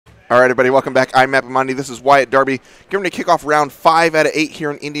All right, everybody, welcome back. I'm Matt Monday. This is Wyatt Darby. Getting ready to kick off round 5 out of 8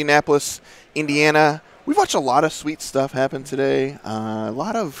 here in Indianapolis, Indiana. We've watched a lot of sweet stuff happen today. A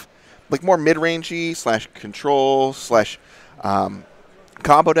lot of more mid-rangey / control /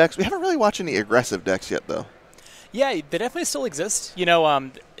 combo decks. We haven't really watched any aggressive decks yet, though. Yeah, they definitely still exist. You know,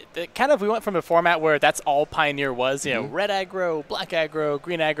 we went from a format where that's all Pioneer was. You know, red aggro, black aggro,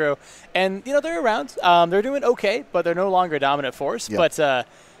 green aggro, and they're around. They're doing okay, but they're no longer a dominant force. Yep. But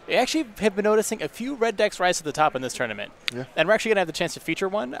I actually have been noticing a few red decks rise to the top in this tournament. Yeah. And we're actually going to have the chance to feature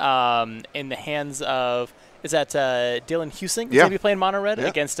one in the hands of, is that Dylan Husing? He's going to be playing mono red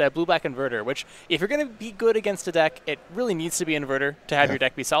against blue-black inverter, which if you're going to be good against a deck, it really needs to be inverter to have your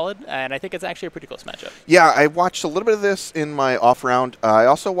deck be solid. And I think it's actually a pretty close matchup. Yeah, I watched a little bit of this in my off round. I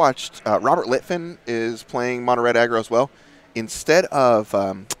also watched Robert Litfin is playing mono red aggro as well. Instead of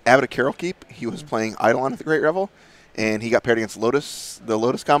Avid of Carol Keep, he was playing Eidolon at the Great Revel. And he got paired against the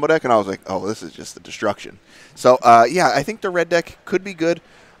Lotus combo deck, and I was like, oh, this is just the destruction. So, yeah, I think the red deck could be good.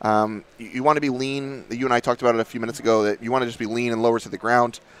 You want to be lean. You and I talked about it a few minutes ago, that you want to just be lean and lower to the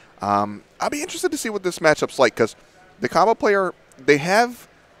ground. I'll be interested to see what this matchup's like, because the combo player, the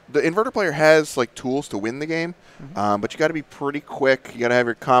inverter player has, tools to win the game, but you got to be pretty quick. You got to have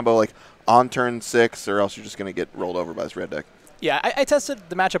your combo, on turn 6, or else you're just going to get rolled over by this red deck. Yeah, I tested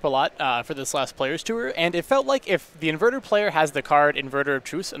the matchup a lot for this last Players Tour, and it felt like if the inverter player has the card Inverter of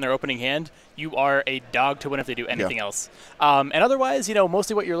Truce in their opening hand, you are a dog to win if they do anything else. And otherwise,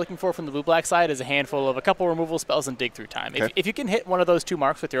 mostly what you're looking for from the blue-black side is a handful of a couple removal spells and dig through time. Okay. If you can hit one of those 2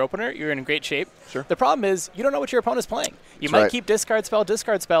 marks with your opener, you're in great shape. Sure. The problem is you don't know what your opponent's playing. You might keep discard spell,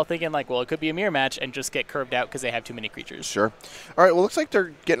 thinking well, it could be a mirror match, and just get curved out because they have too many creatures. Sure. All right, well, looks like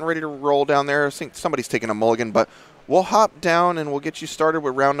they're getting ready to roll down there. I think somebody's taking a mulligan, but we'll hop down and we'll get you started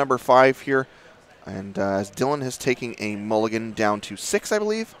with round number 5 here. And as Dylan is taking a mulligan down to 6, I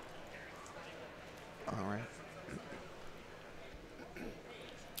believe. All right.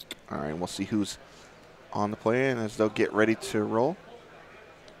 All right, we'll see who's on the play and as they'll get ready to roll.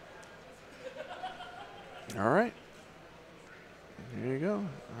 All right. There you go.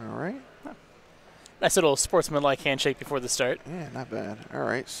 All right. Nice little sportsman-like handshake before the start. Yeah, not bad. All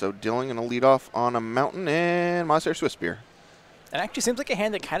right, so Dylan going to lead off on a mountain and Monastery Swiftspear. It actually seems like a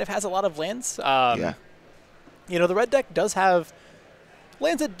hand that kind of has a lot of lands. The red deck does have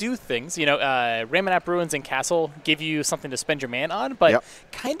lands that do things. Ramonap Ruins and Castle give you something to spend your mana on, but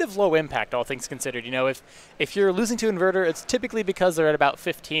kind of low impact, all things considered. If you're losing to Inverter, it's typically because they're at about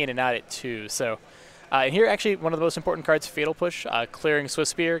 15 and not at 2. So, and here, actually, one of the most important cards, Fatal Push, clearing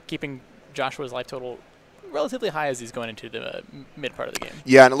Swiftspear, keeping Joshua's life total relatively high as he's going into the mid part of the game.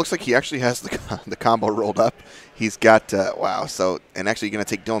 Yeah, and it looks like he actually has the combo rolled up. He's got, wow, so, and actually going to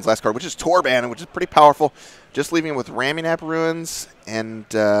take Dylan's last card, which is Torban, which is pretty powerful. Just leaving him with Ramonap Ruins and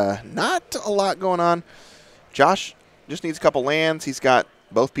not a lot going on. Josh just needs a couple lands. He's got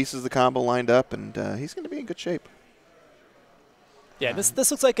both pieces of the combo lined up, and he's going to be in good shape. Yeah, this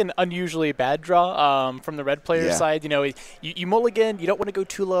looks like an unusually bad draw from the red player's side. You mulligan. You don't want to go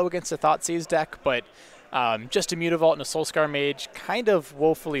too low against a Thoughtseize deck, but just a Mutavault and a Soulscar Mage, kind of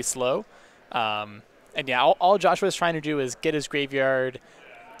woefully slow. And yeah, all Joshua's trying to do is get his graveyard,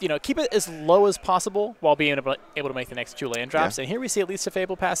 keep it as low as possible while being able to make the next 2 land drops. And here we see at least a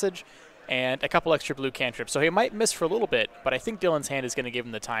Fable Passage and a couple extra blue cantrips. So he might miss for a little bit, but I think Dylan's hand is going to give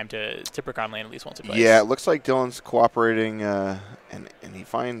him the time to brick on land at least once or twice. Yeah, it looks like Dylan's cooperating, and he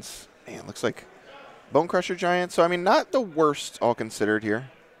finds, it looks like Bone Crusher Giant. So, I mean, not the worst all considered here.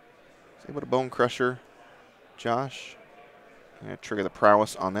 He's able to Bone Crusher Josh. Going to trigger the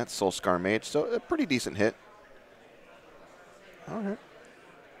prowess on that Soulscar Mage. So, a pretty decent hit. All right.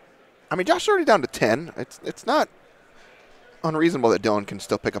 I mean, Josh is already down to 10. It's not unreasonable that Dylan can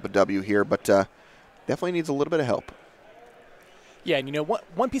still pick up a W here, but definitely needs a little bit of help. Yeah, and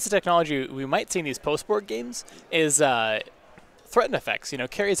one piece of technology we might see in these post-board games is threaten effects.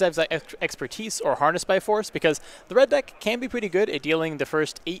 Carries expertise or harness by force, because the red deck can be pretty good at dealing the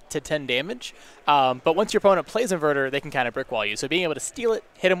first 8 to 10 damage, but once your opponent plays Inverter, they can kind of brick wall you. So being able to steal it,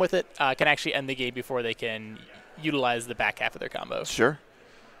 hit them with it, can actually end the game before they can utilize the back half of their combo. Sure.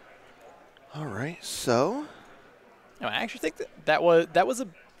 All right, so... No, I actually think that was a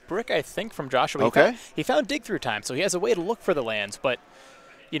brick, I think, from Joshua. He found dig through time, so he has a way to look for the lands, but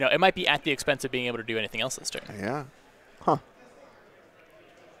it might be at the expense of being able to do anything else this turn. Yeah. Huh.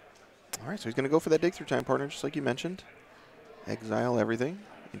 All right, so he's going to go for that dig through time, partner, just like you mentioned. Exile everything.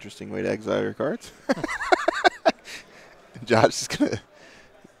 Interesting way to exile your cards. Josh is going to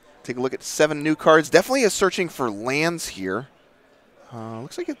take a look at 7 new cards. Definitely is searching for lands here.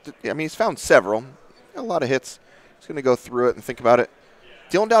 Looks like he's found several. A lot of hits. He's going to go through it and think about it.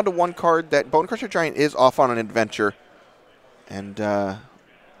 Dylan down to 1 card. That Bone Crusher Giant is off on an adventure. And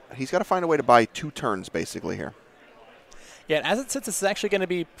he's got to find a way to buy 2 turns, basically, here. Yeah, and as it sits, this is actually going to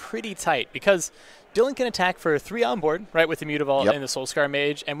be pretty tight because Dylan can attack for 3 on board, right, with the Mutavault and the Soulscar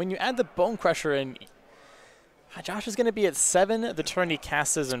Mage. And when you add the Bone Crusher in, Josh is going to be at 7 the turn he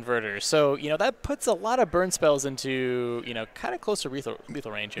casts his Inverter. So, that puts a lot of burn spells into, kind of close to lethal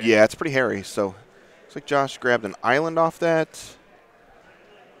range here. Yeah, it's pretty hairy. So, looks like Josh grabbed an island off that.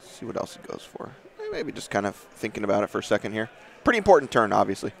 Let's see what else he goes for. Maybe just kind of thinking about it for a second here. Pretty important turn,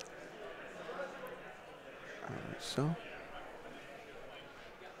 obviously. All right, so.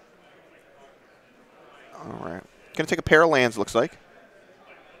 All right. Going to take a pair of lands, looks like.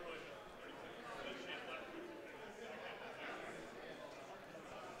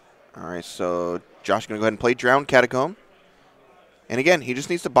 All right, so Josh is going to go ahead and play Drowned Catacomb. And again, he just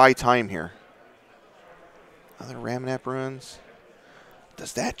needs to buy time here. Other Ramunap ruins.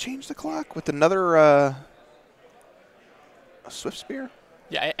 Does that change the clock with another a Swift Spear?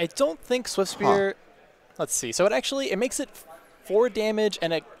 Yeah, I don't think Swift Spear. Let's see. So it makes it 4 damage,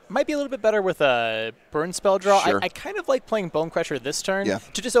 and it might be a little bit better with a burn spell draw. Sure. I kind of like playing Bone Crusher this turn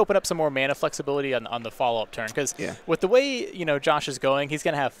to just open up some more mana flexibility on the follow-up turn. Because with the way Josh is going, he's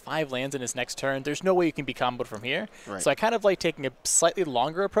going to have 5 lands in his next turn. There's no way you can be comboed from here. Right. So I kind of like taking a slightly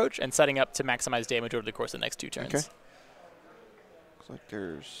longer approach and setting up to maximize damage over the course of the next 2 turns. Okay. Looks like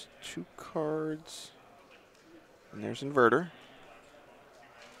there's 2 cards. And there's Inverter.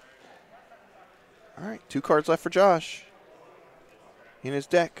 All right, 2 cards left for Josh in his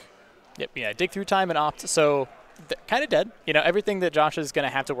deck. Yep, yeah, dig through time and opt. So kind of dead. Everything that Josh is going to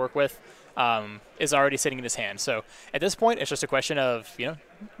have to work with is already sitting in his hand. So at this point, it's just a question of,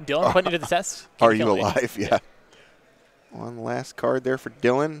 Dylan putting it to the test. Are you alive? Yeah. One last card there for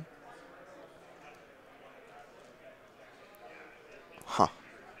Dylan. Huh.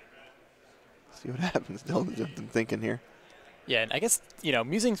 See what happens. Dylan's been thinking here. Yeah, and I guess,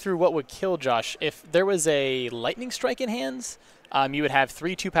 musing through what would kill Josh, if there was a Lightning Strike in hands, you would have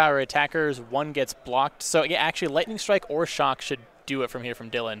 3 2-power attackers, 1 gets blocked. So, yeah, actually, Lightning Strike or Shock should do it from here from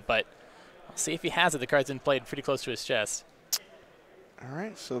Dylan, but I'll see if he has it. The card's been played pretty close to his chest. All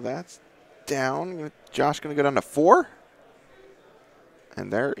right, so that's down. Josh going to go down to 4.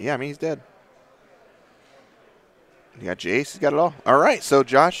 And there, yeah, I mean, he's dead. You got Jace, he's got it all. All right, so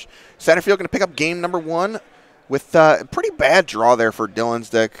Josh Satterfield going to pick up game number 1 with a pretty bad draw there for Dylan's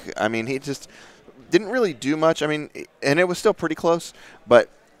deck. I mean, he just didn't really do much. I mean, and it was still pretty close, but,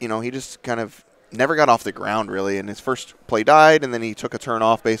 he just kind of never got off the ground, really. And his first play died, and then he took a turn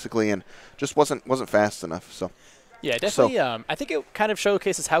off, basically, and just wasn't fast enough. So yeah, definitely. I think it kind of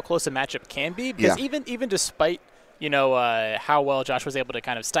showcases how close a matchup can be, because even despite how well Josh was able to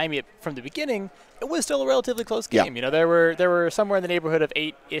kind of stymie it from the beginning, it was still a relatively close game. There were somewhere in the neighborhood of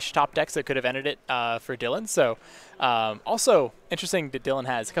 8-ish top decks that could have ended it for Dylan. So also interesting that Dylan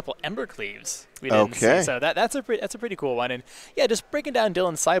has a couple Ember Cleaves we didn't see. So that's a pretty cool one. And yeah, just breaking down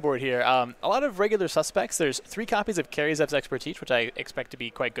Dylan's sideboard here, a lot of regular suspects. There's 3 copies of Karyzev's Expertise, which I expect to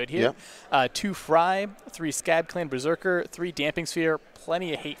be quite good here. 2 Fry, 3 Scab Clan Berserker, 3 Damping Sphere,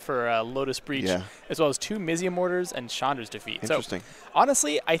 plenty of hate for Lotus Breach, as well as 2 Mizium Mortars and Chandra's Defeat. Interesting. So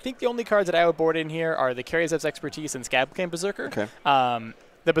honestly, I think the only cards that I would board in here are the Karyzev's Expertise and Scab Clan Berserker. Okay.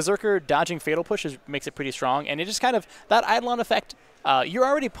 The Berserker dodging Fatal Push makes it pretty strong, and it just kind of, that Eidolon effect, you're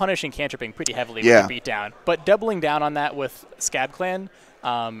already punishing cantripping pretty heavily with your beatdown, but doubling down on that with Scab Clan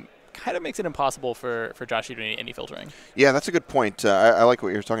kind of makes it impossible for Josh to do any filtering. Yeah, that's a good point. I like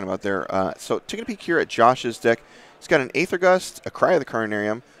what you're talking about there. So taking a peek here at Josh's deck, he's got an Aether Gust, a Cry of the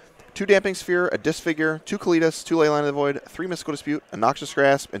Carnarium, 2 Damping Sphere, a Disfigure, 2 Kalitas, 2 Leyline of the Void, 3 Mystical Dispute, a Noxious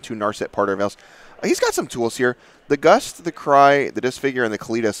Grasp, and 2 Narset Parter Veils. He's got some tools here. The Gust, the Cry, the Disfigure, and the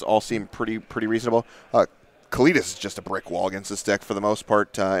Kalitas all seem pretty reasonable. Kalitas is just a brick wall against this deck for the most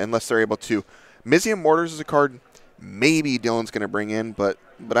part, unless they're able to. Mizium Mortars is a card maybe Dylan's going to bring in, but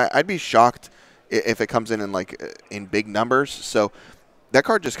I'd be shocked if it comes in big numbers. So that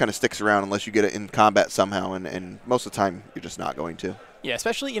card just kind of sticks around unless you get it in combat somehow, and most of the time you're just not going to. Yeah,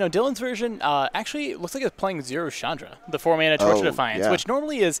 especially, Dylan's version actually looks like it's playing 0 Chandra, the 4-mana Torch Defiance, which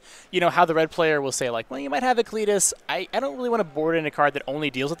normally is, how the red player will say, well, you might have a Kalitas. I don't really want to board in a card that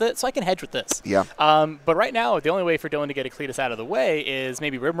only deals with it, so I can hedge with this. Yeah. But right now, the only way for Dylan to get a Kalitas out of the way is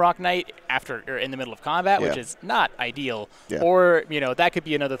maybe Rimrock Knight after or in the middle of combat, which is not ideal. Yeah. Or, that could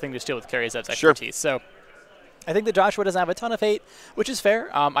be another thing to steal with Karyzev's Expertise. So I think that Joshua doesn't have a ton of hate, which is fair.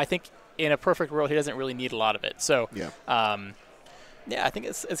 I think in a perfect world, he doesn't really need a lot of it. So yeah, I think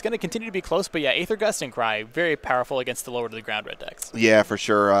it's going to continue to be close, but yeah, Aether Gust and Cry, very powerful against the lower to the ground red decks. Yeah, for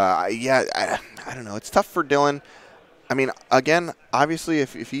sure. I don't know. It's tough for Dylan. I mean, again, obviously,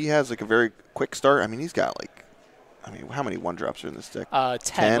 if he has like a very quick start, I mean, he's got like, I mean, how many 1-drops are in this deck?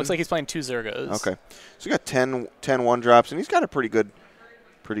 10. Looks like he's playing 2 Zergos. Okay, so he got 10 1-drops, and he's got a pretty good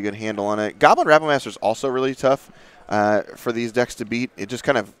handle on it. Goblin Rabblemaster is also really tough for these decks to beat. It just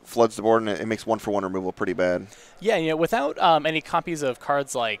kind of floods the board, and it makes 1-for-1 removal pretty bad. Yeah, without any copies of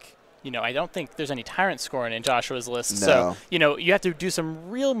cards like, I don't think there's any Tyrant scoring in Joshua's list. No. So, you have to do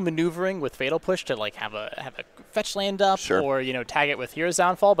some real maneuvering with Fatal Push to like have a fetch land up, Sure. or tag it with Hero's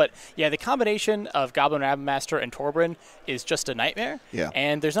Downfall. But yeah, the combination of Goblin Rabblemaster and Torbran is just a nightmare. Yeah.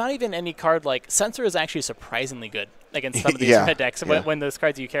 And there's not even any card like Censor is actually surprisingly good against some of these Yeah. red decks Yeah. when those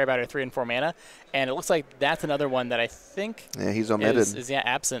cards you care about are 3 and 4 mana. And it looks like that's another one that I think He's omitted. is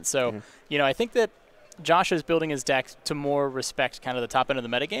absent. So I think that Josh is building his deck to more respect kind of the top end of the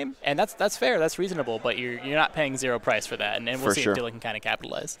metagame, and that's fair, that's reasonable, but you're not paying 0 price for that, and we'll For see sure. if Dylan can kind of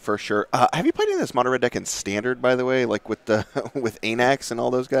capitalize. For sure. Have you played any of this mono red deck in Standard, by the way, like with the with Anax and all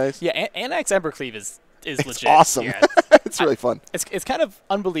those guys? Yeah, Anax Embercleave is It's legit. awesome. Yeah. It's really fun. It's kind of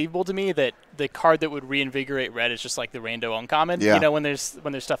unbelievable to me that the card that would reinvigorate red is just like the rando uncommon. Yeah. When there's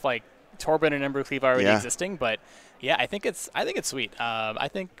stuff like Torben and Embercleave already existing, but yeah, I think it's sweet. I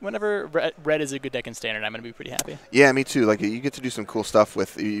think whenever red is a good deck in Standard, I'm going to be pretty happy. Yeah, me too. Like you get to do some cool stuff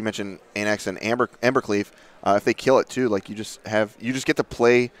with. You mentioned Anax and Embercleave. If they kill it too, like you just get to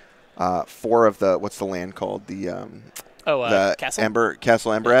play 4 of the what's the land called the Castle?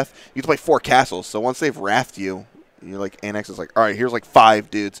 Castle Emberath. You get to play 4 castles. So once they've wrathed you, you're like Anax is like, all right, here's like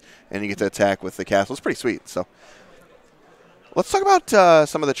 5 dudes, and you get to attack with the castle. It's pretty sweet. So let's talk about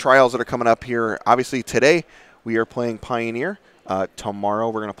some of the trials that are coming up here. Obviously today we are playing Pioneer. Tomorrow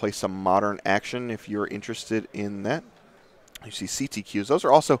we're going to play some Modern action if you're interested in that. You see CTQs. Those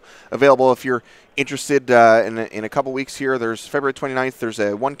are also available if you're interested in a couple weeks here. There's February 29th. There's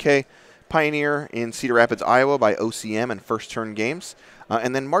a 1K Pioneer in Cedar Rapids, Iowa by OCM and First Turn Games.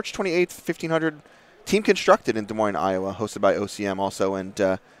 And then March 28th, 1500, Team Constructed in Des Moines, Iowa, hosted by OCM also.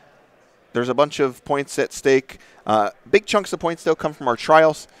 And there's a bunch of points at stake. Big chunks of points, though, come from our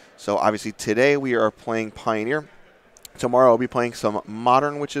trials. So obviously today we are playing Pioneer. Tomorrow I'll be playing some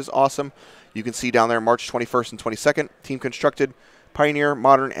Modern, which is awesome. You can see down there March 21st and 22nd, Team Constructed, Pioneer,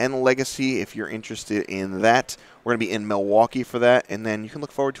 Modern, and Legacy if you're interested in that. We're going to be in Milwaukee for that, and then you can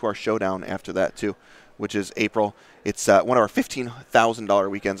look forward to our showdown after that too, which is April. It's one of our $15,000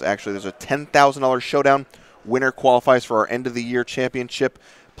 weekends, actually. There's a $10,000 showdown. Winner qualifies for our end-of-the-year championship,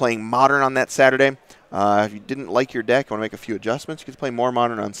 playing Modern on that Saturday. If you didn't like your deck, want to make a few adjustments, you can play more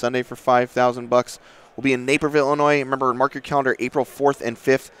Modern on Sunday for $5,000. We'll be in Naperville, Illinois. Remember, mark your calendar, April 4th and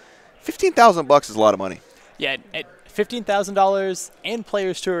 5th. $15,000 is a lot of money. Yeah, at $15,000 and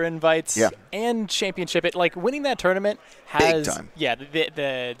Players Tour invites and championship. Like winning that tournament has big time. Yeah,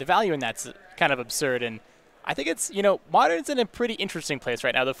 the value in that's kind of absurd, and I think it's Modern's in a pretty interesting place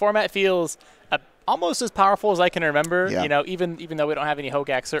right now. The format feels almost as powerful as I can remember. Yeah. Even though we don't have any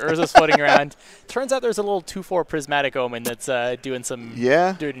Hogaaks or Urzas floating around. Turns out there's a little 2/4 Prismatic Omen that's doing some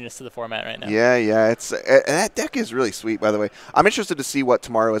dirtiness to the format right now. Yeah. It's and that deck is really sweet, by the way. I'm interested to see what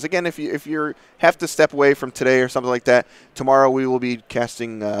tomorrow is. Again, if you have to step away from today or something like that, tomorrow we will be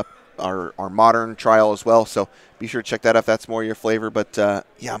casting our Modern trial as well. So be sure to check that out if that's more your flavor. But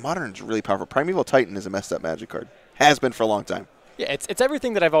yeah, Modern is really powerful. Primeval Titan is a messed up Magic card. Has been for a long time. Yeah, it's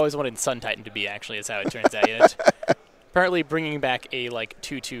everything that I've always wanted Sun Titan to be, actually, is how it turns out. Apparently bringing back a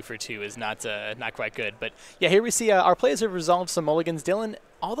 2/2 for 2 is not quite good. But yeah, here we see our players have resolved some mulligans. Dylan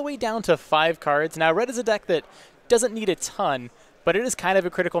all the way down to 5 cards. Now, red is a deck that doesn't need a ton, but it is kind of a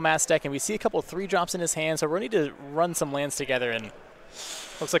critical mass deck, and we see a couple 3-drops in his hand, so we're going to need to run some lands together, and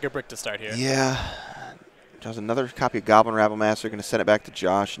looks like a brick to start here. Yeah. There's another copy of Goblin Rabblemaster. Going to send it back to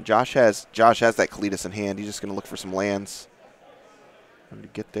Josh. And Josh has that Cletus in hand. He's just going to look for some lands. To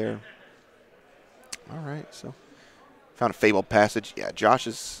get there. All right, so found a Fabled Passage. Yeah, Josh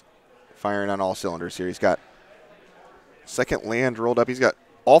is firing on all cylinders here. He's got second land rolled up. He's got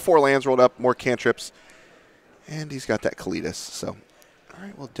all 4 lands rolled up, more cantrips, and he's got that Cletus. So, all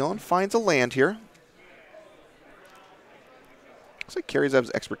right, well, Dylan finds a land here. Looks like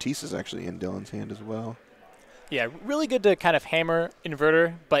Karizev's Expertise is actually in Dylan's hand as well. Yeah, really good to kind of hammer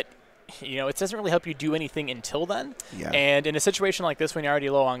Inverter, but it doesn't really help you do anything until then. Yeah. And in a situation like this, when you're already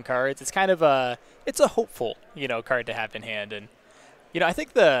low on cards, it's kind of a hopeful, card to have in hand. And, I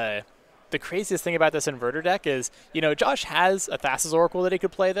think the craziest thing about this Inverter deck is, Josh has a Thassa's Oracle that he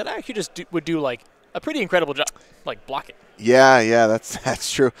could play that actually just would do, like, a pretty incredible job, like, blocking. Yeah,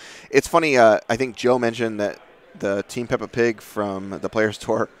 that's true. It's funny, I think Joe mentioned that the Team Peppa Pig from the Players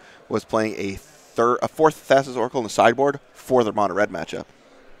Tour was playing a 4th Thassa's Oracle in the sideboard for the mono red matchup.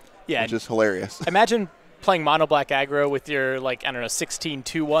 Yeah, which is hilarious. Imagine playing mono black aggro with your, like, I don't know, 16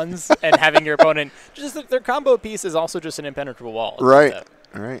 2-1s and having your opponent just their combo piece is also just an impenetrable wall. Right.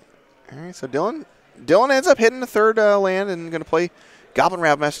 All right. So Dylan ends up hitting the third land and going to play Goblin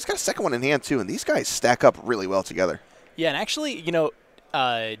Rabmaster. He's got a second one in hand too, and these guys stack up really well together. Yeah, and actually, you know,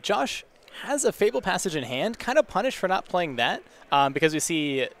 Josh has a Fable Passage in hand, kind of punished for not playing that because we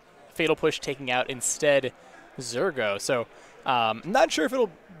see Fatal Push taking out instead Zergo. So not sure if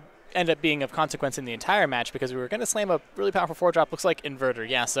it'll end up being of consequence in the entire match because we were going to slam a really powerful 4-drop. Looks like Inverter.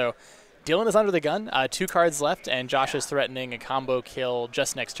 Yeah, so Dylan is under the gun. 2 cards left, and Josh is threatening a combo kill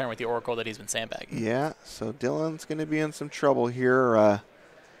just next turn with the Oracle that he's been sandbagging. Yeah, so Dylan's going to be in some trouble here.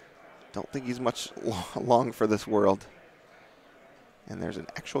 Don't think he's much long for this world. And there's an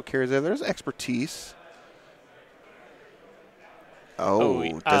actual carry there. There's expertise.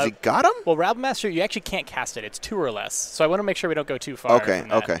 Oh, does he got him? Well, Rabmaster, you actually can't cast it. It's 2 or less. So I want to make sure we don't go too far. Okay,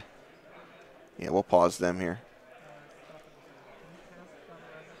 okay. Yeah, we'll pause them here.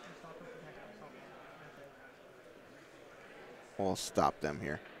 We'll stop them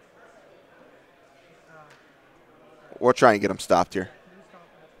here. We'll try and get them stopped here.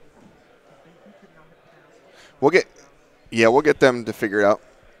 We'll get them to figure it out.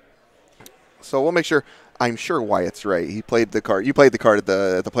 So we'll make sure. I'm sure Wyatt's right. He played the card. You played the card at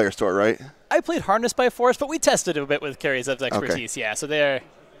the player store, right? I played Harness by Force, but we tested it a bit with Karyzev's expertise. Okay. Yeah, so they're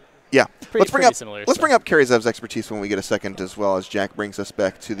let's bring up similar. Let's bring up Karyzev's expertise when we get a second, as well as Jack brings us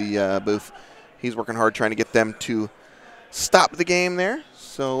back to the booth. He's working hard trying to get them to stop the game there.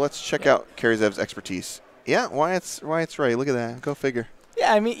 So let's check out Karyzev's expertise. Yeah, Wyatt's right. Look at that. Go figure.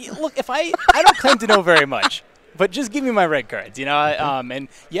 Yeah, I mean, look, if I don't claim to know very much, but just give me my red cards, you know. And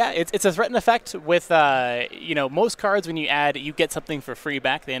yeah, it's a threaten effect with you know, most cards when you add, you get something for free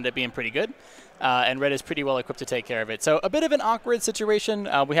back. They end up being pretty good, and red is pretty well equipped to take care of it. So a bit of an awkward situation.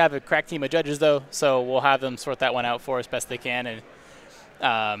 We have a crack team of judges though, so we'll have them sort that one out for us best they can.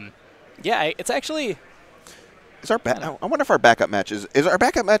 And yeah, it's actually. I wonder if our backup match is our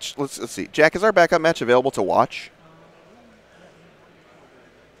backup match. Let's see, Jack. Is our backup match available to watch?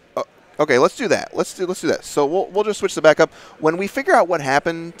 Okay, let's do that. Let's do that. So we'll just switch the backup. When we figure out what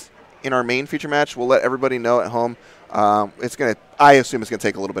happened in our main feature match, we'll let everybody know at home. I assume it's gonna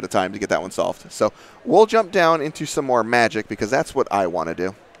take a little bit of time to get that one solved. So we'll jump down into some more Magic because that's what I want to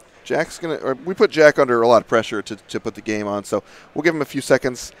do. We put Jack under a lot of pressure to put the game on, so we'll give him a few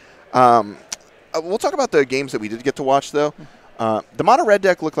seconds. We'll talk about the games that we did get to watch, though. The mono red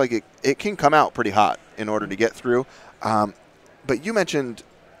deck looked like it can come out pretty hot in order to get through. But you mentioned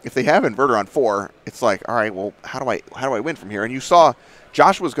if they have Inverter on 4, it's like, all right, well, how do I win from here? And you saw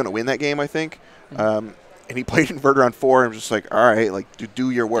Josh was going to win that game, I think. And he played Inverter on 4 and was just like, all right, like, do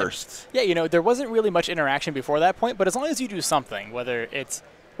your worst. Yeah, you know, there wasn't really much interaction before that point, but as long as you do something, whether it's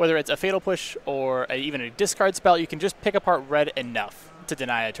a Fatal Push or even a discard spell, you can just pick apart red enough to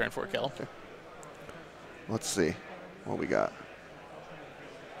deny a turn 4 kill. Okay. Let's see what we got.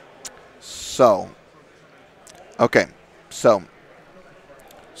 So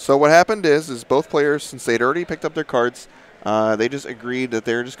what happened is both players, since they'd already picked up their cards, they just agreed that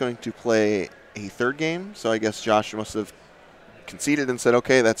they're just going to play a third game. So I guess Josh must have conceded and said,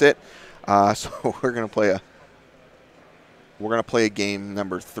 okay, that's it. So we're gonna play a game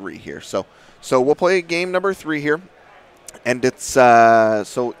number 3 here. So we'll play game number 3 here. And it's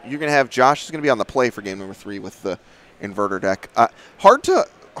so you're gonna have Josh is gonna be on the play for game number 3 with the Inverter deck. Hard to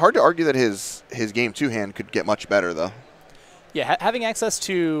argue that his game 2 hand could get much better though. Yeah, having access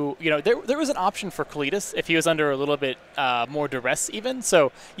to, you know, there was an option for Kalidas if he was under a little bit more duress even.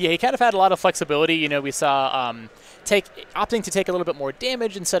 So yeah, he kind of had a lot of flexibility. You know, we saw opting to take a little bit more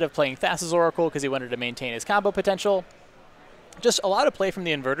damage instead of playing Thassa's Oracle because he wanted to maintain his combo potential. Just a lot of play from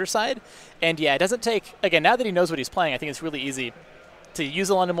the Inverter side. And yeah, it doesn't take, again, now that he knows what he's playing, I think it's really easy to use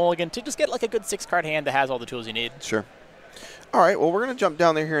a London Mulligan to just get like a good 6-card hand that has all the tools you need. Sure. All right, well, we're going to jump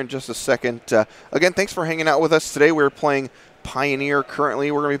down there here in just a second. Again, thanks for hanging out with us today. We're playing Pioneer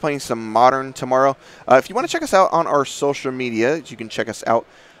currently. We're going to be playing some Modern tomorrow. If you want to check us out on our social media, you can check us out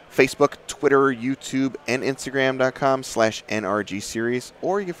Facebook, Twitter, YouTube, and Instagram.com/NRG series.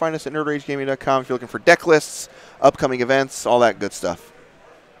 Or you can find us at nerdragegaming.com if you're looking for deck lists, upcoming events, all that good stuff.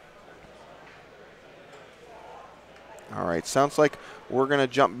 All right, sounds like we're going to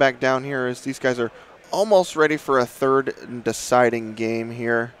jump back down here as these guys are almost ready for a third deciding game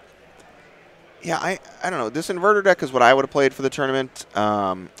here. Yeah, I don't know. This Inverter deck is what I would have played for the tournament.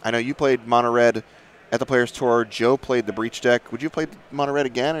 I know you played Mono Red at the Players Tour. Joe played the Breach deck. Would you play Mono Red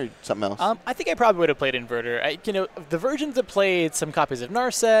again or something else? I think I probably would have played Inverter. You know, the versions that played some copies of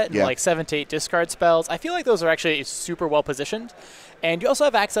Narset and like 7 to 8 discard spells, I feel like those are actually super well positioned. And you also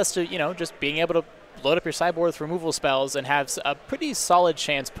have access to, you know, just being able to load up your sideboard with removal spells and have a pretty solid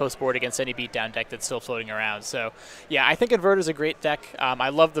chance post-board against any beatdown deck that's still floating around. So, yeah, I think Inverter's a great deck. I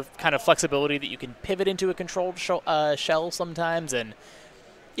love the kind of flexibility that you can pivot into a controlled shell sometimes. And,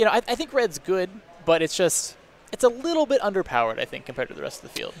 you know, I think Red's good, but it's a little bit underpowered, I think, compared to the rest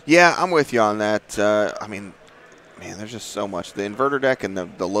of the field. Yeah, I'm with you on that. I mean, man, there's just so much. The Inverter deck and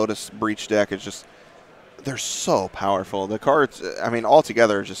the Lotus Breach deck is just, they're so powerful. The cards, I mean,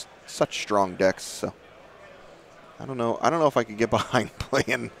 altogether are just such strong decks. So I don't know if I could get behind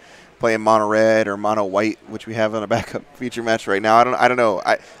playing mono red or mono white, which we have on a backup feature match right now. I don't know.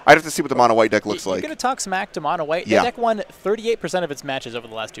 I'd have to see what the mono white deck looks like. You're going to talk smack to mono white. Yeah. The deck won 38% of its matches over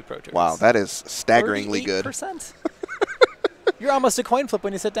the last 2 Pro Tours. Wow, that is staggeringly 38%? Good. You're almost a coin flip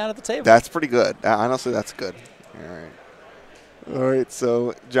when you sit down at the table. That's pretty good. Honestly, that's good. All right.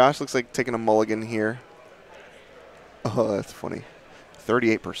 So Josh looks like taking a mulligan here. Oh, that's funny.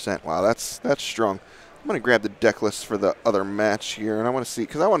 38%. Wow, that's strong. I'm going to grab the deck list for the other match here, and I want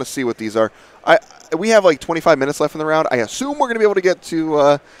to see what these are. We have like 25 minutes left in the round. I assume we're going to be able to get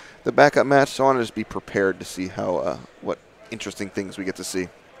to the backup match, so I want to just be prepared to see how what interesting things we get to see.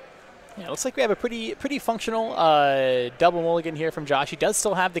 Yeah, looks like we have a pretty functional double mulligan here from Josh. He does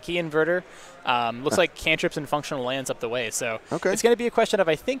still have the key inverter. Looks like cantrips and functional lands up the way. So it's going to be a question of,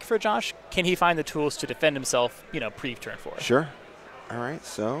 I think, for Josh, can he find the tools to defend himself, pre-turn 4? Sure. All right,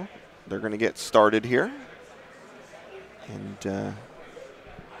 so they're going to get started here. And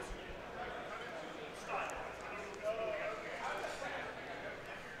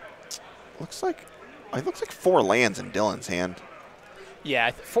looks like 4 lands in Dylan's hand.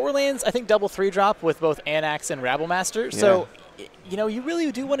 Yeah, 4 lands, I think double 3-drop with both Anax and Rabblemaster. Yeah. So, you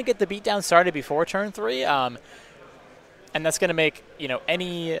really do want to get the beatdown started before turn 3. And that's going to make,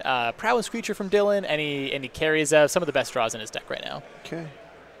 any prowess creature from Dylan, any carries some of the best draws in his deck right now. Okay.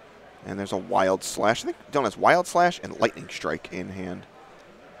 And there's a Wild Slash. I think Dylan has Wild Slash and Lightning Strike in hand.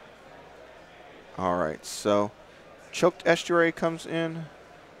 All right, so Choked Estuary comes in.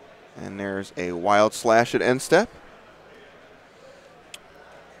 And there's a Wild Slash at end step.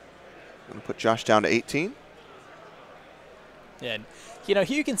 Going to put Josh down to 18. Yeah, here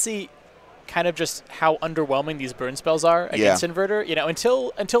you can see kind of just how underwhelming these burn spells are against Inverter.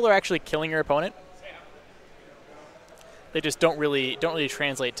 Until they're actually killing your opponent, they just don't really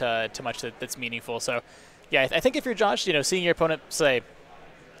translate to much that's meaningful. So, yeah, I think if you're Josh, seeing your opponent say,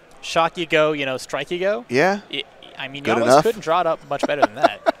 shock you go, strike you go. Yeah. You almost couldn't draw it up much better than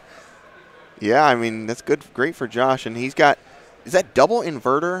that. Yeah, I mean, that's great for Josh. And he's got, is that double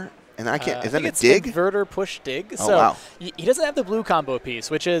Inverter? And I can't, is that a dig? Inverter push dig. Oh, wow. He doesn't have the blue combo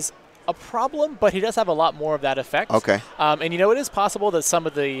piece, which is a problem, but he does have a lot more of that effect. Okay. And it is possible that some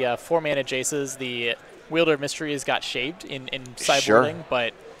of the 4-mana Jaces, the Wielder of Mysteries, got shaved in sideboarding,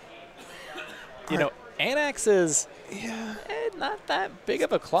 but, Anax is not that big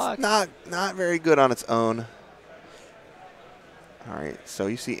of a clock. It's not very good on its own. All right, so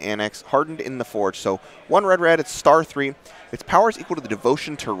you see Anax hardened in the forge. So 1 red, it's star 3. Its power is equal to the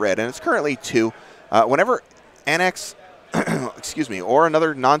devotion to red, and it's currently 2. Whenever Anax, excuse me, or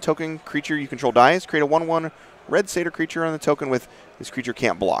another non-token creature you control dies, create a 1/1 red satyr creature on the token with this creature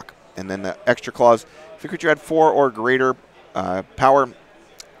can't block. And then the extra clause, if the creature had 4 or greater power,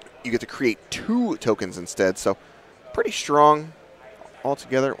 you get to create 2 tokens instead. So pretty strong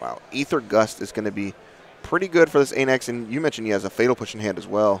altogether. Wow, Ether Gust is going to be pretty good for this Anax, and you mentioned he has a Fatal Push in hand as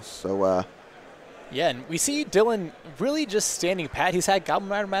well. So yeah, and we see Dylan really just standing pat. He's had Goblin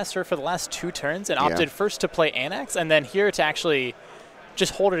Rider Master for the last 2 turns and opted first to play Anax and then here to actually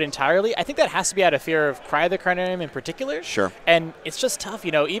just hold it entirely. I think that has to be out of fear of Cry of the Carnarium in particular. Sure. And it's just tough,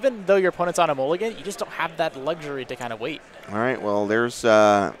 even though your opponent's on a mulligan, you just don't have that luxury to kind of wait. All right, well, there's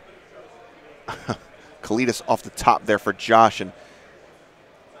Kalidas off the top there for Josh, and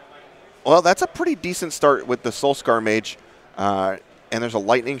well, that's a pretty decent start with the Soulscar Mage, and there's a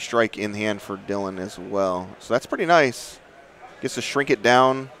Lightning Strike in hand for Dylan as well. So that's pretty nice. Gets to shrink it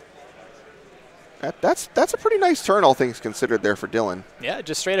down. That's a pretty nice turn, all things considered, there for Dylan. Yeah,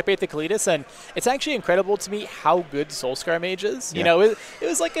 just straight up ate the Kalidas, and it's actually incredible to me how good Soulscar Mage is. It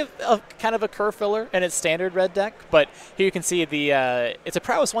was like a kind of a curve filler in its standard red deck, but here you can see it's a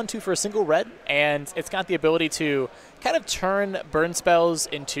prowess 1/2 for a single red, and it's got the ability to kind of turn burn spells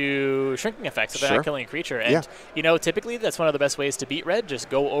into shrinking effects if they're not killing a creature. And, typically that's one of the best ways to beat red. Just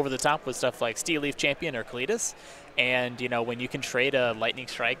go over the top with stuff like Steel Leaf Champion or Kalidas. And, when you can trade a Lightning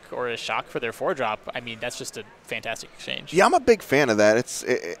Strike or a Shock for their 4-drop, I mean, that's just a fantastic exchange. Yeah, I'm a big fan of that.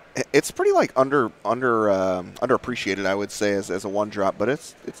 It's pretty, like, underappreciated, I would say, as a 1-drop, but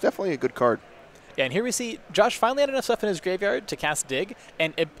it's definitely a good card. Yeah, and here we see Josh finally had enough stuff in his graveyard to cast Dig,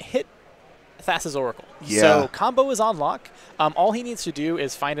 and it hit Thassa's Oracle. Yeah. So combo is on lock. All he needs to do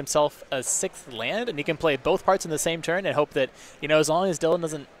is find himself a 6th land, and he can play both parts in the same turn and hope that, as long as Dylan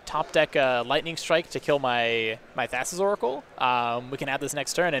doesn't top deck Lightning Strike to kill my Thassa's Oracle, we can have this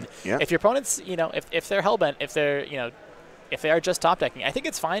next turn. And if your opponents, if they're hellbent, if they're, if they are just top decking, I think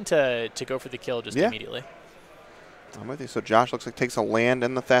it's fine to go for the kill just immediately. I'm with you. So Josh looks like takes a land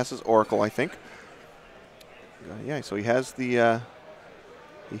in the Thassa's Oracle, I think. Yeah, so he has the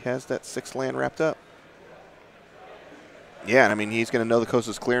he has that 6th land wrapped up. Yeah, and I mean he's going to know the coast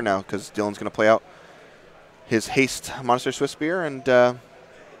is clear now because Dylan's going to play out his haste Monastery Swiftspear, and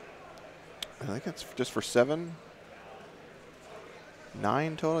I think that's just for 7,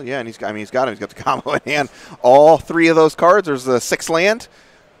 9 total. Yeah, and he's got him. He's got the combo in hand. All 3 of those cards. There's the 6th land.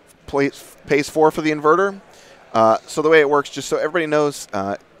 Pays 4 for the inverter. So the way it works, just so everybody knows,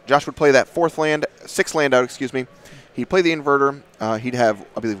 Josh would play that 4th land, 6th land out, excuse me. He'd play the inverter. He'd have,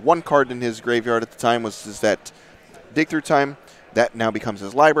 I believe, 1 card in his graveyard at the time was that dig through time. That now becomes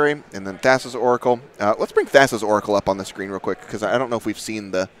his library, and then Thassa's Oracle. Let's bring Thassa's Oracle up on the screen real quick because I don't know if we've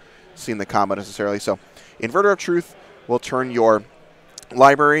seen the combo necessarily. So, Inverter of Truth will turn your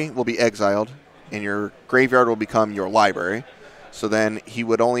library will be exiled, and your graveyard will become your library. So then he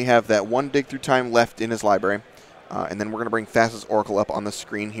would only have that 1 dig through time left in his library. And then we're going to bring Thassa's Oracle up on the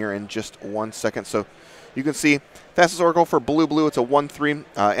screen here in just 1 second. So you can see Thassa's Oracle for blue, it's a 1/3.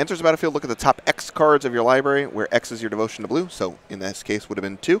 Enters the battlefield, look at the top X cards of your library, where X is your devotion to blue. So in this case would have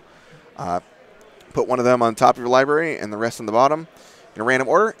been 2. Put one of them on top of your library and the rest on the bottom. In a random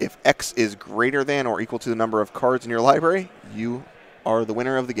order, if X is greater than or equal to the number of cards in your library, you are the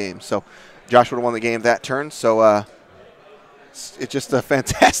winner of the game. So Josh would have won the game that turn. So it's just a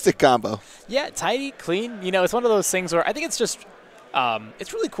fantastic combo. Yeah, tidy, clean. It's one of those things where I think it's just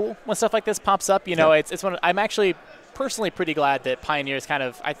it's really cool when stuff like this pops up. It's one. I'm actually personally pretty glad that Pioneer's kind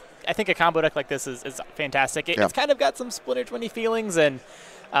of. I think a combo deck like this is fantastic. It's kind of got some Splinter 20 feelings, and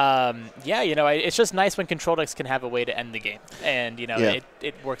it's just nice when control decks can have a way to end the game, and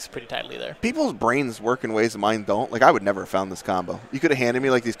it works pretty tightly there. People's brains work in ways that mine don't. Like I would never have found this combo. You could have handed me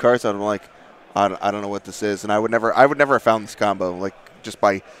like these cards, I'd be like, I don't know what this is, and I would never have found this combo like just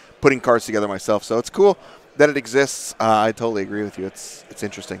by putting cards together myself. So it's cool that it exists. I totally agree with you. It's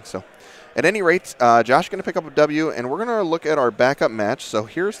interesting. So at any rate, Josh is going to pick up a W, and we're going to look at our backup match. So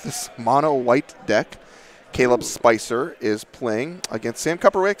here's this mono white deck. Caleb Spicer is playing against Sam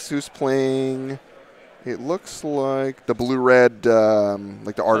Kupperwicks, who's playing. It looks like the blue-red,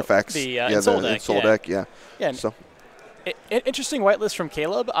 like the artifacts. The Soul deck. Yeah. So interesting whitelist from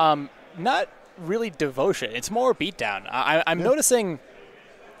Caleb. Not really devotion. It's more beatdown. I'm noticing.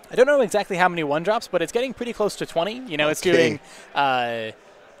 I don't know exactly how many 1-drops, but it's getting pretty close to 20. It's doing Boros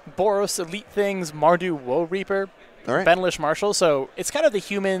Elite Things, Mardu Woe Reaper, Benelish Marshal. So it's kind of the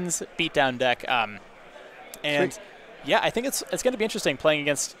humans beatdown deck. And I think it's going to be interesting playing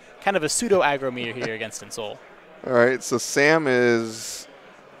against kind of a pseudo aggro meter here against Ensoul. All right, so Sam is.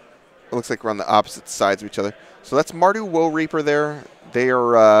 It looks like we're on the opposite sides of each other. So that's Mardu Woe Reaper there. They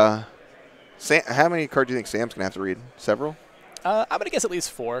are. How many cards do you think Sam's going to have to read? Several? I'm going to guess at least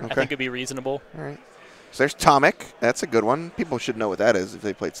 4. Okay. I think it'd be reasonable. All right. So there's Tomic. That's a good one. People should know what that is if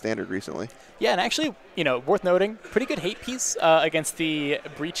they played Standard recently. Yeah, and actually, worth noting, pretty good hate piece against the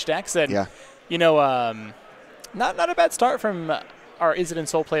Breach decks. And, not a bad start from our Is It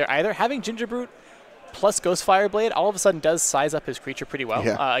Ensoul player either. Having Gingerbrute plus Ghost Fireblade all of a sudden does size up his creature pretty well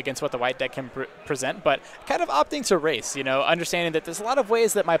against what the white deck can present, but kind of opting to race, understanding that there's a lot of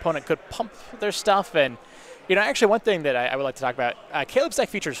ways that my opponent could pump their stuff. And, actually one thing that I would like to talk about, Caleb's deck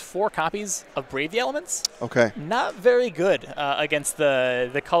features 4 copies of Brave the Elements. Okay. Not very good against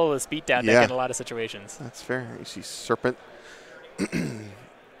the colorless beatdown deck in a lot of situations. That's fair. You see Serpent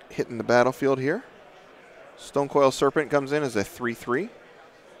hitting the battlefield here. Stonecoil Serpent comes in as a 3/3.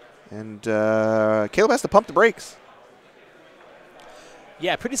 And Caleb has to pump the brakes.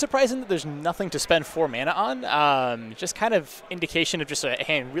 Yeah, pretty surprising that there's nothing to spend 4 mana on. Just kind of indication of just a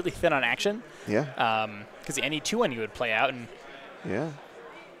hand really thin on action. Yeah. Because any 2-1 you would play out. And yeah.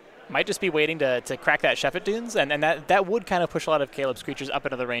 Might just be waiting to crack that Sheffet Dunes. And that would kind of push a lot of Caleb's creatures up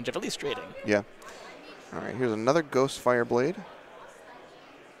into the range of at least trading. Yeah. All right, here's another Ghost Fireblade.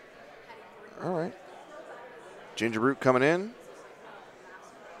 All right. Gingerbrute coming in.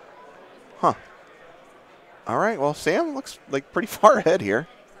 Huh. All right, well, Sam looks like pretty far ahead here.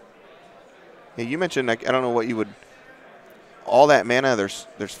 Yeah, you mentioned, like, I don't know what you would... All that mana, there's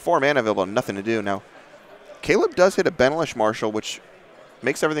 4 mana available, nothing to do. Now, Caleb does hit a Benelish Marshal, which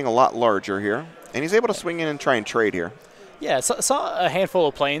makes everything a lot larger here. And he's able to swing in and try and trade here. Yeah, saw a handful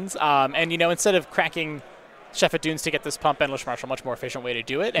of planes. And, instead of cracking Chef at Dunes to get this pump Endless Marshal, much more efficient way to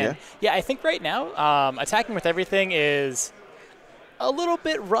do it. And yeah, I think right now attacking with everything is a little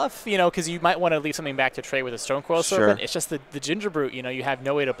bit rough, you know, because you might want to leave something back to trade with a Stone Coil Serpent. It's just the Ginger Brute, you know, you have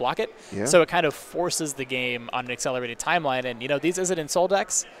no way to block it. So it kind of forces the game on an accelerated timeline. And, you know, these Izzet and Soul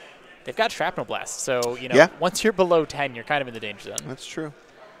decks, they've got Shrapnel Blast. So, you know, once you're below 10, you're kind of in the danger zone. That's true.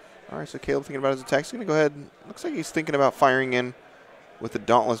 All right, so Caleb thinking about his attacks. He's going to go ahead. Looks like he's thinking about firing in with the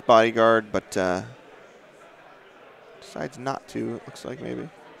Dauntless Bodyguard, but decides not to, it looks like maybe.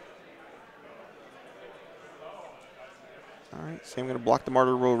 All right, Sam going to block the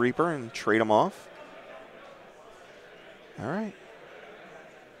Martyr Roll Reaper and trade him off. All right.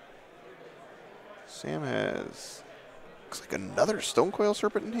 Sam has, looks like another Stone Coil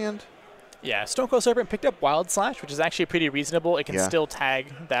Serpent in hand. Yeah, Stone Coil Serpent picked up Wild Slash, which is actually pretty reasonable. It can still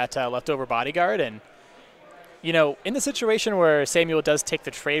tag that leftover Bodyguard. And, you know, in the situation where Samuel does take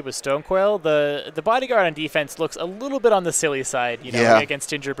the trade with Stone Coil, the Bodyguard on defense looks a little bit on the silly side, you know,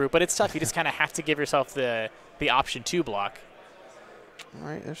 against Ginger Brute. But it's tough. You just kind of have to give yourself the option to block. All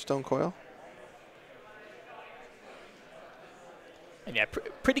right, there's Stone Coil. And yeah,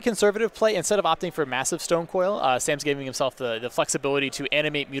 pretty conservative play. Instead of opting for massive Stone Coil, Sam's giving himself the flexibility to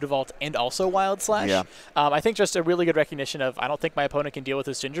animate Mutavault and also Wild Slash. Yeah. I think just a really good recognition of, I don't think my opponent can deal with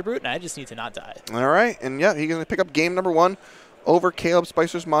this Ginger Brute, and I just need to not die. All right, and yeah, he's going to pick up game number 1 over Caleb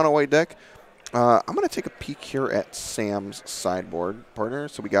Spicer's mono white deck. I'm going to take a peek here at Sam's sideboard partner.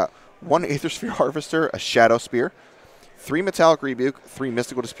 So we got 1 Aether Sphere Harvester, a Shadow Spear, 3 Metallic Rebuke, 3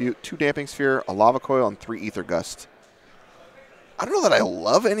 Mystical Dispute, 2 Damping Sphere, a Lava Coil, and 3 Aether Gust. I don't know that I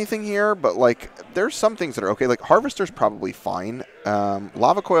love anything here, but, like, there's some things that are okay. Like, Harvester's probably fine.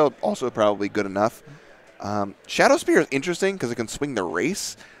 Lava Coil also probably good enough. Shadow Spear is interesting because it can swing the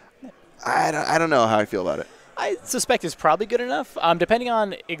race. I don't know how I feel about it. I suspect it's probably good enough. Depending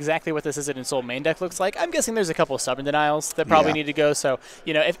on exactly what this Izzet and Soul main deck looks like, I'm guessing there's a couple of Stubborn Denials that probably need to go. So,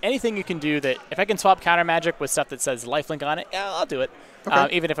 you know, if anything you can do that, if I can swap Counter Magic with stuff that says Lifelink on it, yeah, I'll do it.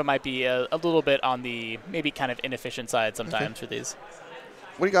 Okay. Even if it might be a little bit on the maybe kind of inefficient side sometimes for these.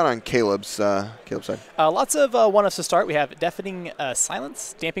 What do you got on Caleb's side? Lots of one-ups to start. We have Deafening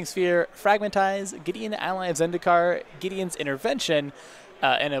Silence, Damping Sphere, Fragmentize, Gideon Ally of Zendikar, Gideon's Intervention,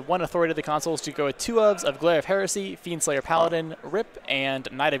 and 1 Authority to the consoles to go with 2 of Glare of Heresy, Fiendslayer Paladin, Rip, and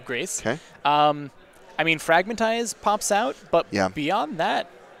Knight of Grace. Okay. I mean, Fragmentize pops out, but beyond that,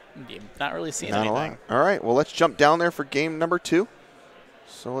 not really seeing anything. All right, well, let's jump down there for game number 2.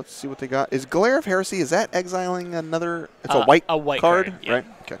 So let's see what they got. Is Glare of Heresy, is that exiling another? It's a white card? Yeah. Right?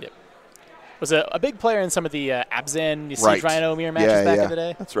 Okay. Yep. Was a big player in some of the Abzan, Siege Rhino mirror matches back in the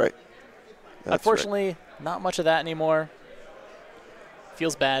day. That's right. Unfortunately, not much of that anymore.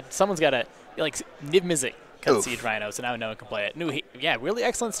 Feels bad. Someone's got to, like, Niv Mizzet cut Siege Rhino, so now no one can play it. Really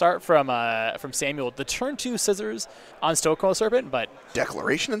excellent start from Samuel. The turn 2 Scissors on Stone Coil Serpent, but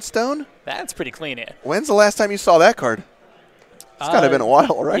Declaration in Stone? That's pretty clean. Yeah. When's the last time you saw that card? It's got to have been a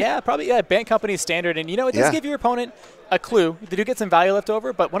while, right? Yeah, probably. Yeah, Bant Company standard. And, you know, it does give your opponent a clue. They do get some value left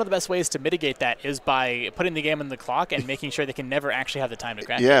over, but one of the best ways to mitigate that is by putting the game on the clock and making sure they can never actually have the time to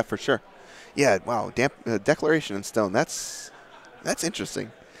crack it. Yeah, for sure. Yeah, wow. Declaration in Stone. That's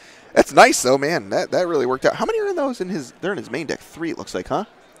interesting. That's nice, though, man. That really worked out. How many are in those? They're in his main deck. 3, it looks like, huh?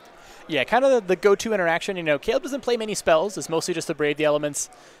 Yeah, kind of the go-to interaction. You know, Caleb doesn't play many spells. It's mostly just the Brave the Elements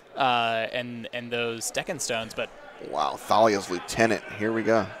and those Deccan Stones, but... Wow, Thalia's Lieutenant. Here we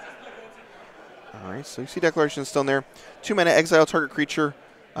go. All right, so you see Declaration Stone there. 2 mana, exile target creature,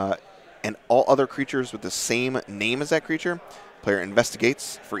 and all other creatures with the same name as that creature. Player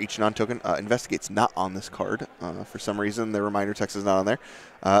investigates for each non-token. Investigate's not on this card. For some reason, the reminder text is not on there.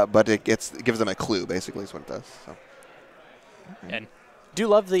 But it gives them a clue, basically, is what it does. So. And do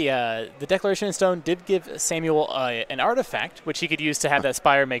love the Declaration in Stone did give Samuel an artifact, which he could use to have that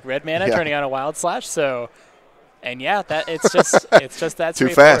Spire make red mana, turning on a Wild Slash. So... And yeah, it's just that too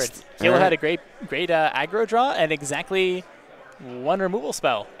straightforward. Fast. Kilo had a great aggro draw and exactly 1 removal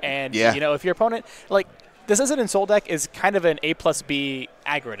spell. And you know, if your opponent this Izzet and Soul deck is kind of an A+B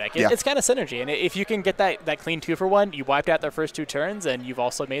aggro deck. It's kind of synergy, and if you can get that clean 2-for-1, you wiped out their first 2 turns, and you've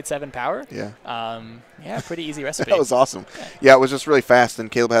also made 7 power. Yeah. Pretty easy recipe. That was awesome. Yeah, it was just really fast, and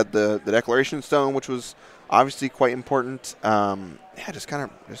Caleb had the Declaration Stone, which was obviously quite important.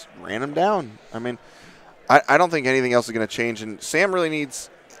 Just ran him down. I mean. I don't think anything else is going to change, and Sam really needs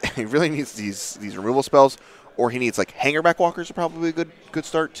these removal spells, or he needs like Hangerback Walkers are probably a good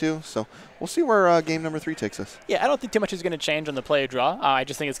start too. So we'll see where game number 3 takes us. Yeah, I don't think too much is going to change on the player draw. I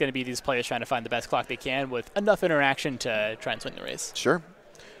just think it's going to be these players trying to find the best clock they can with enough interaction to try and swing the race. Sure.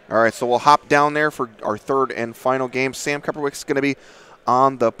 All right, so we'll hop down there for our 3rd and final game. Sam Kupperwick's going to be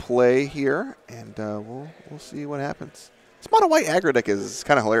on the play here, and we'll see what happens. This mono white aggro deck is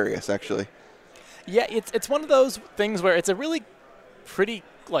kind of hilarious, actually. Yeah, it's one of those things where it's a really pretty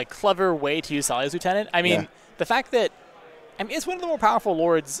like clever way to use Sally's Lieutenant. I mean, the fact that it's one of the more powerful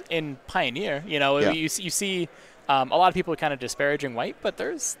lords in Pioneer. You know, you see a lot of people kind of disparaging white, but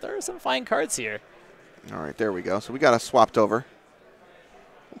there are some fine cards here. All right, there we go. So we got us swapped over.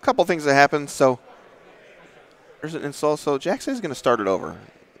 A couple things that happened. So there's an install. So Jackson is going to start it over.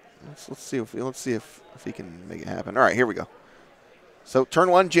 Let's see if he can make it happen. All right, here we go. So turn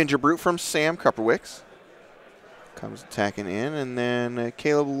 1, Ginger Brute from Sam Krupperwicks. Comes attacking in, and then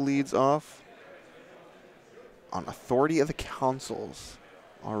Caleb leads off on Authority of the Councils.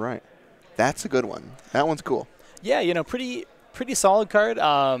 All right. That's a good one. That one's cool. Yeah, you know, pretty solid card.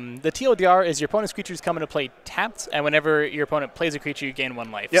 The TLDR is your opponent's creatures come into play tapped, and whenever your opponent plays a creature, you gain 1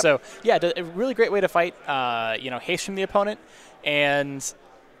 life. Yep. So, yeah, a really great way to fight, haste from the opponent. And,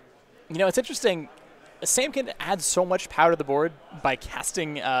 you know, it's interesting. Sam can add so much power to the board by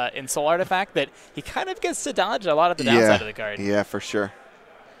casting in Soul Artifact that he kind of gets to dodge a lot of the downside of the card. Yeah, for sure.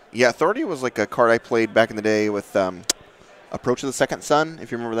 Yeah, Authority was like a card I played back in the day with Approach of the Second Sun,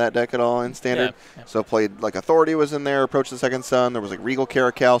 if you remember that deck at all in Standard. Yeah. So played like Authority was in there, Approach of the Second Sun. There was like Regal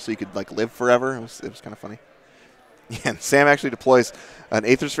Caracal, so you could like live forever. It was kind of funny. Yeah, and Sam actually deploys an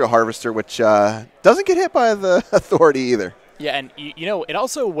Aethersphere Harvester, which doesn't get hit by the Authority either. Yeah, and you know, it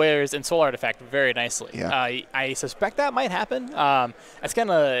also wears in Soul Artifact very nicely. Yeah. I suspect that might happen. It's going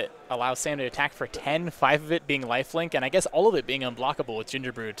to allow Sam to attack for 10, 5 of it being lifelink, and I guess all of it being unblockable with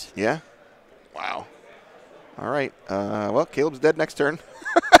Ginger Brute. Yeah? Wow. All right. Well, Caleb's dead next turn.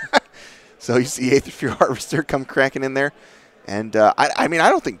 So you see Aethersphere Harvester come cracking in there. And, I mean, I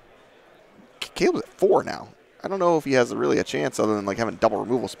don't think Caleb's at 4 now. I don't know if he has really a chance other than, like, having a double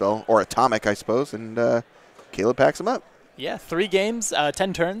removal spell. Or Atomic, I suppose. And Caleb packs him up. Yeah, 3 games,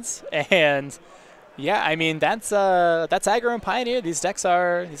 10 turns, and yeah, I mean that's aggro and Pioneer. These decks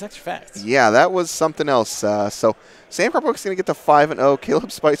are fast. Yeah, that was something else. So Sam Krupperwick's gonna get to 5-0.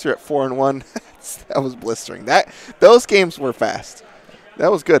 Caleb Spicer at 4-1. That was blistering. Those games were fast.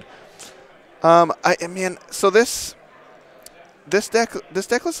 That was good. I mean, so this deck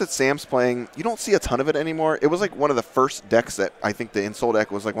list that Sam's playing, you don't see a ton of it anymore. It was like one of the first decks that I think the Insole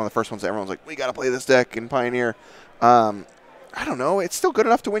deck was like one of the first ones that everyone was like, we got to play this deck in Pioneer. I don't know. It's still good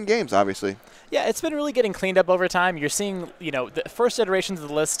enough to win games, obviously. Yeah, it's been really getting cleaned up over time. You're seeing, you know, the first iterations of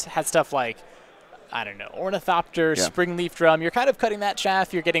the list had stuff like, I don't know, Ornithopter, Springleaf Drum. You're kind of cutting that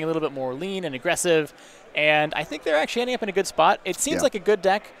chaff. You're getting a little bit more lean and aggressive. And I think they're actually ending up in a good spot. It seems like a good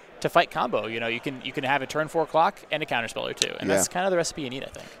deck to fight combo. You know, you can have a turn 4 clock and a counterspell or 2. And that's kind of the recipe you need, I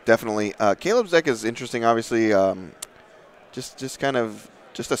think. Definitely. Caleb's deck is interesting, obviously.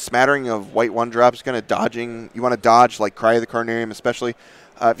 Just a smattering of white 1-drops, kind of dodging. You want to dodge like Cry of the Carnarium, especially.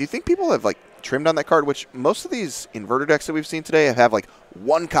 If you think people have like trimmed on that card, which most of these inverter decks that we've seen today have like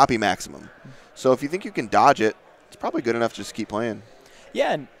 1 copy maximum. So if you think you can dodge it, it's probably good enough to just keep playing.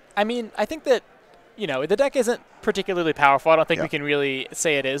 Yeah, and I mean, I think that, you know, the deck isn't particularly powerful. I don't think we can really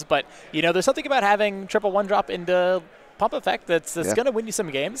say it is, but, you know, there's something about having triple 1-drop into pump effect that's going to win you some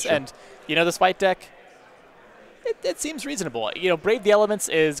games. Sure. And, you know, this white deck, it seems reasonable. You know, Brave the Elements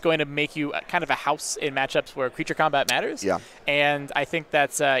is going to make you kind of a house in matchups where creature combat matters. Yeah. And I think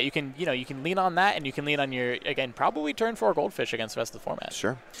that's you can lean on that, and you can lean on your, again, probably turn 4 Goldfish against the rest of the format.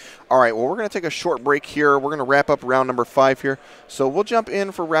 Sure. All right, well, we're going to take a short break here. We're going to wrap up round number 5 here. So we'll jump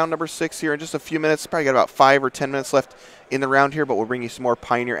in for round number 6 here in just a few minutes. Probably got about 5 or 10 minutes left in the round here, but we'll bring you some more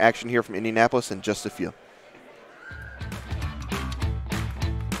Pioneer action here from Indianapolis in just a few.